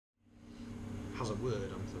has a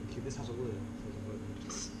word. I'm thinking this has a word.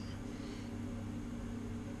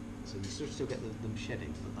 So you still get them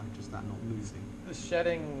shedding, but just that not moving. The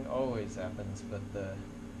shedding always happens, but the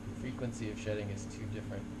frequency of shedding is too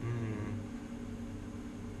different.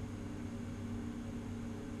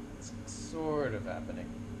 It's sort of happening.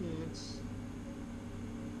 Yeah, it's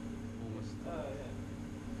almost.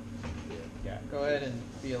 Yeah, go ahead and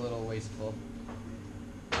be a little wasteful.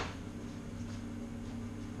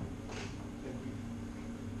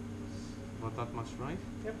 Not that much, right?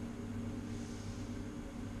 Yep.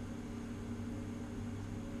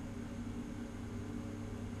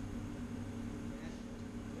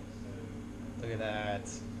 Look at that.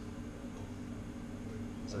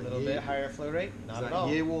 A little bit higher flow rate? Not at all.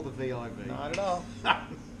 Is that you or the VIV? Not at all.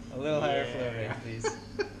 A little higher flow rate, please.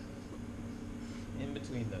 In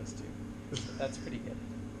between those two. That's pretty good.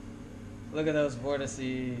 Look at those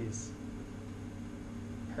vortices.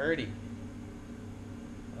 Purdy.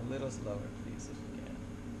 A little slower, please, if you can.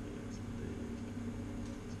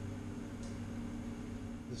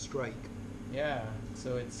 The strake. Yeah,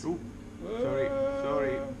 so it's... Ooh,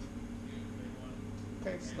 sorry.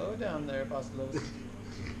 Okay, slow down there, Apostlos.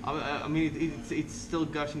 I mean, it's still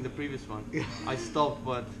gushing the previous one. I stopped,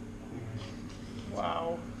 but...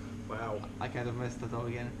 Wow. Wow. I kind of messed that up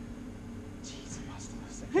again. Jeez,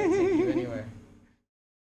 Apostlos, I can't take you anywhere.